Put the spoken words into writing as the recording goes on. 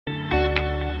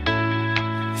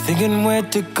Thinking where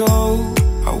to go,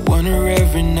 I wonder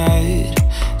every night.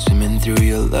 Swimming through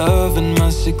your love and my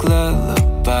sick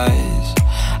lullabies.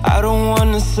 I don't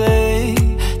wanna say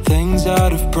things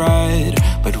out of pride,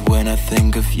 but when I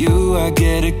think of you, I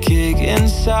get a kick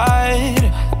inside.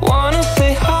 I wanna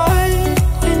say hi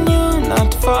when you're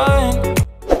not fine.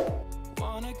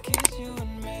 Wanna kiss you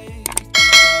and make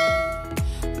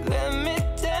you let me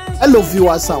dance. Hello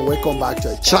viewers and welcome back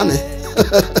to our channel.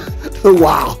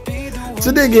 Wow.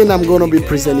 Today again I'm going to be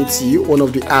presenting to you one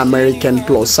of the American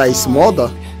plus size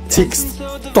model,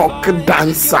 TikTok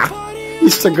dancer,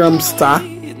 Instagram star,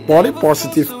 body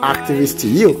positive activist to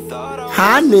you.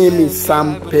 Her name is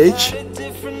Paige.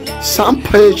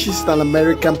 Paige is an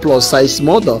American plus size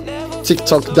model,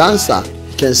 TikTok dancer.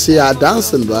 You can see her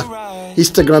dancing there.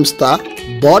 Instagram star,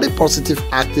 body positive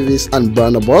activist and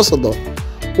brand ambassador,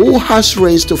 who has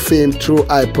risen to fame through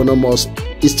her eponymous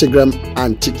Instagram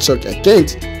and TikTok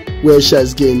account, where she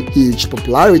has gained huge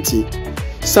popularity.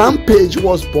 Paige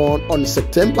was born on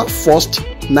September 1st,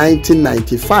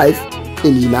 1995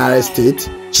 in the United States.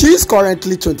 She is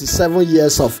currently 27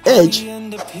 years of age.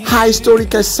 Her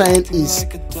historical sign is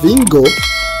Virgo.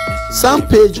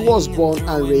 Paige was born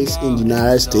and raised in the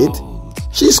United States.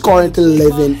 She is currently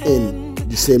living in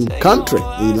the same country,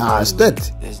 the United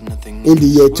States. In the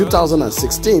year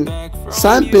 2016,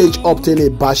 Paige obtained a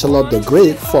bachelor's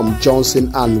degree from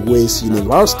Johnson & Wales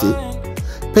University.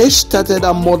 Paige started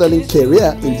her modeling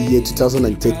career in the year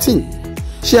 2013.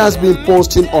 She has been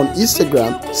posting on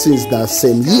Instagram since that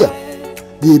same year.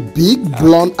 The big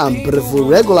blonde and beautiful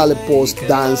regularly posts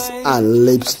dance and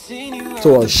lips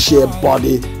to a sheer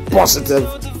body positive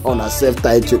on her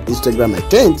self-titled Instagram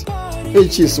account,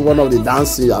 which is one of the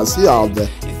dances you see out there.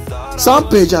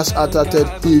 Paige has attracted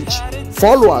huge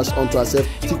followers onto her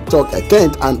TikTok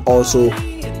account and also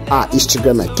her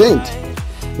Instagram account.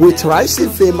 With rising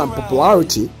fame and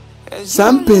popularity,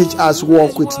 Paige has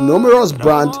worked with numerous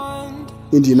brands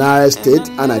in the United States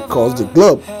and across the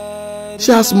globe.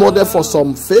 She has modeled for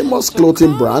some famous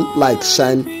clothing brands like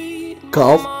Shine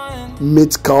Curve,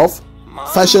 Meet Curve,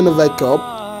 Fashion Nova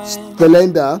Cup,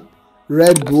 Splendor,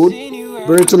 Red Bull,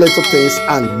 Burrito Little Things,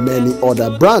 and many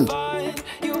other brands.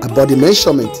 Her body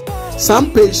measurement: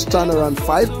 Paige stands around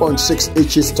 5.6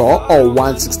 inches tall or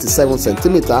 167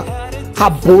 centimeters.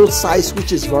 Her bust size,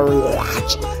 which is very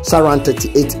large, is around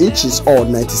 38 inches or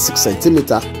 96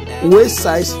 centimeters. Waist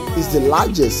size is the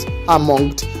largest among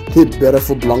the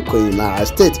beautiful blonde queen in the United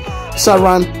States. It's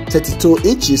around 32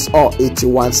 inches or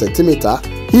 81 centimeters.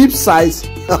 Hip size,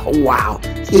 wow,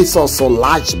 it's also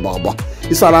large, Baba.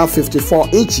 It's around 54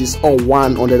 inches or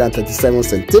 137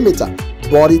 centimeters.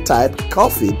 Body type,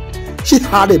 curvy. She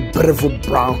had a beautiful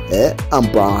brown hair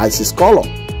and brown eyes color.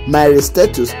 Married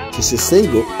status, she's a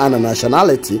single, and a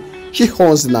nationality, she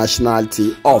owns the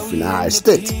nationality of the United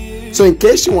States. So in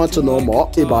case you want to know more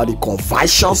about the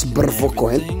curvaceous beautiful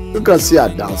queen, you can see her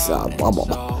dancing.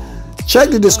 Check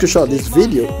the description of this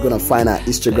video, you're gonna find her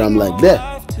Instagram link there.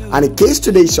 And in case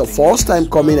today is your first time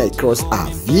coming across our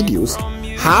videos,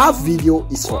 her video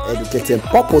is for educating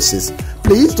purposes.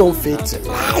 Please don't forget to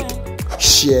like,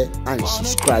 share and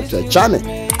subscribe to our channel.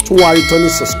 To our returning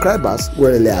subscribers, we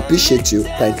really appreciate you.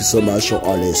 Thank you so much for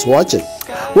always watching.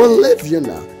 We'll leave you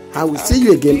now and we'll see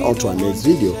you again on to our next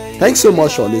video. Thanks so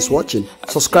much for always watching.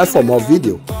 Subscribe for more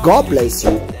video. God bless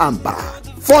you and bye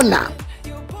for now.